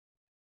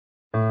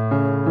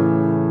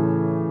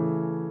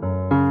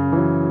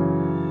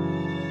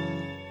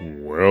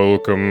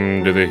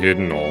Welcome to the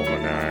Hidden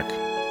Almanac.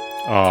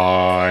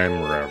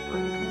 I'm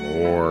Reverend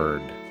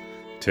Mord.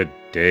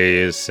 Today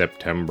is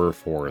September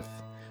 4th,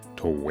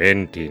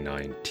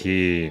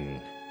 2019.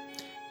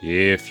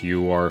 If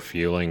you are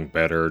feeling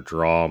better,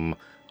 Drom,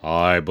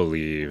 I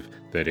believe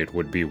that it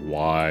would be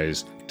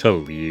wise to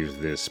leave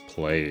this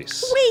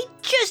place. Wait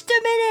just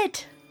a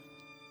minute!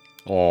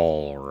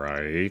 All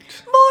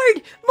right.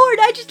 Mord,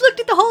 I just looked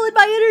at the hole in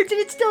my innards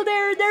and it's still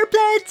there and there are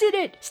plants in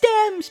it.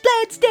 Plant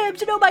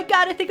stems, and oh my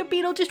god, I think a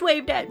beetle just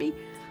waved at me.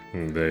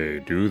 They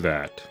do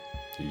that.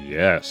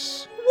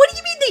 Yes. What do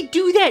you mean they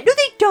do that? No,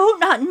 they don't,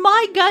 not in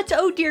my guts.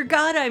 Oh dear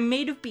god, I'm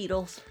made of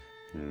beetles.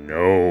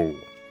 No.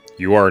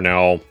 You are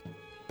now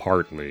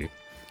partly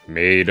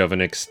made of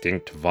an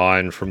extinct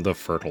vine from the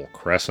Fertile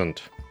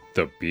Crescent.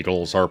 The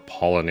beetles are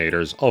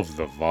pollinators of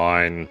the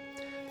vine.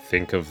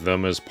 Think of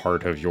them as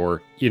part of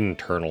your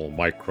internal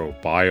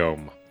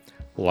microbiome,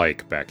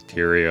 like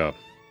bacteria,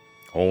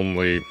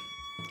 only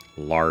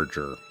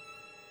larger.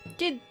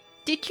 Did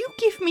you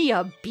give me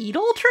a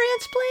beetle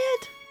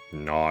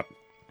transplant? Not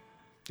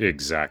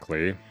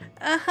exactly.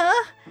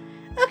 Uh-huh.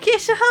 Okay,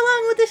 so how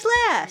long will this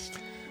last?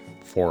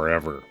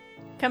 Forever.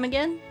 Come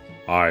again?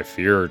 I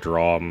fear,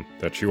 Drom,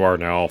 that you are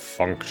now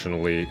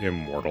functionally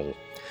immortal.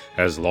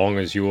 As long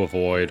as you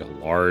avoid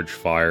large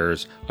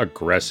fires,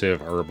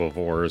 aggressive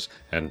herbivores,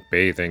 and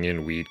bathing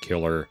in weed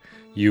killer,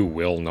 you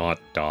will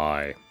not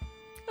die.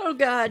 Oh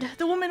god,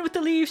 the woman with the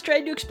leaves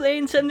tried to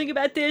explain something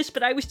about this,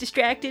 but I was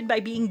distracted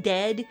by being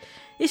dead.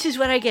 This is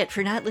what I get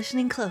for not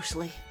listening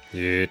closely.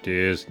 It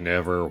is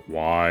never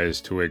wise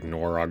to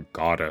ignore a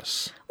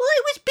goddess. Well,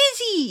 I was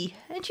busy,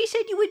 and she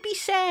said you would be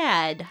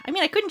sad. I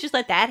mean, I couldn't just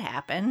let that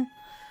happen.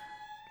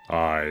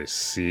 I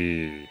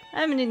see.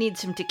 I'm gonna need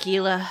some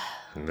tequila.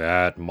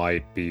 That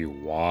might be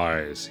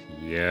wise,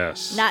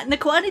 yes. Not in the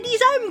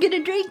quantities I'm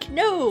gonna drink,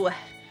 no.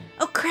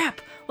 Oh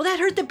crap, will that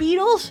hurt the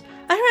beetles?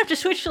 I don't have to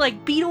switch to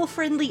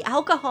beetle-friendly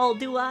alcohol,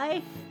 do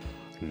I?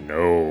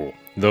 No,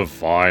 the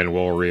vine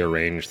will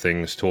rearrange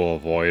things to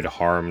avoid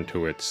harm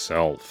to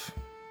itself.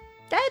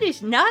 That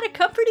is not a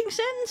comforting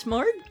sentence,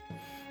 Mord.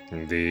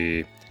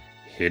 The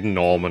Hidden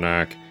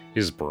Almanac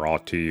is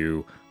brought to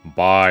you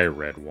by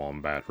Red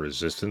Wombat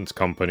Resistance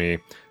Company,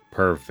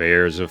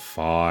 purveyors of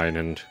fine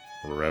and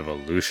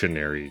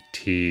revolutionary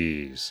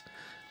teas.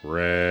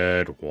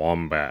 Red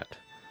Wombat.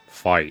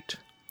 Fight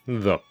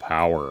the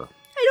power.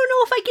 I don't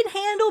know if I can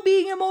handle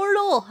being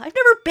immortal. I've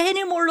never been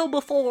immortal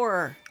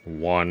before.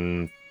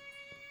 One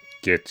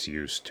gets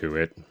used to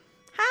it.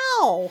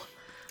 How?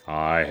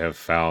 I have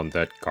found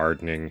that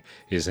gardening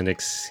is an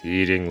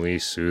exceedingly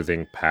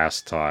soothing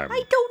pastime.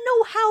 I don't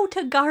know how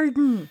to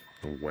garden.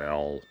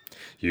 Well,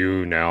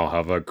 you now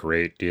have a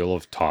great deal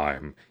of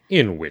time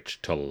in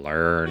which to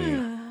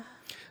learn.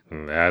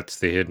 That's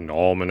the Hidden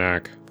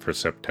Almanac for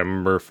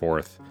September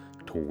 4th,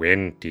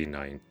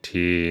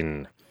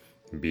 2019.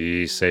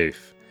 Be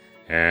safe,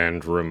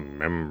 and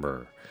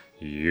remember,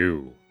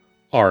 you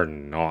are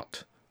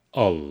not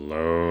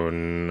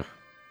alone.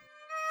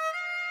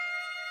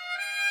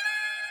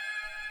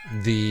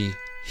 The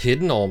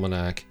Hidden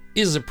Almanac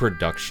is a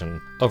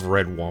production of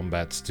Red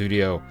Wombat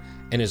Studio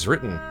and is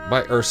written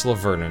by Ursula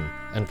Vernon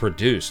and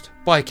produced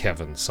by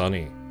Kevin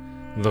Sonney.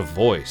 The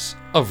voice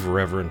of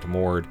Reverend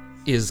Mord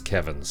is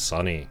Kevin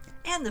Sonney.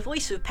 And the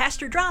voice of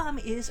Pastor Drom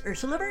is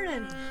Ursula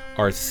Vernon.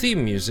 Our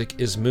theme music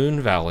is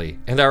Moon Valley,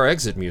 and our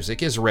exit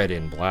music is Red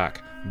in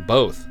Black,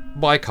 both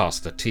by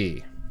Costa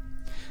T.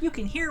 You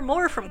can hear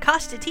more from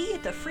Costa T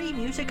at the Free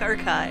Music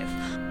Archive.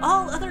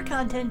 All other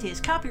content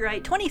is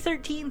copyright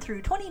 2013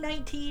 through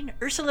 2019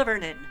 Ursula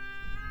Vernon.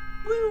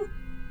 Woo!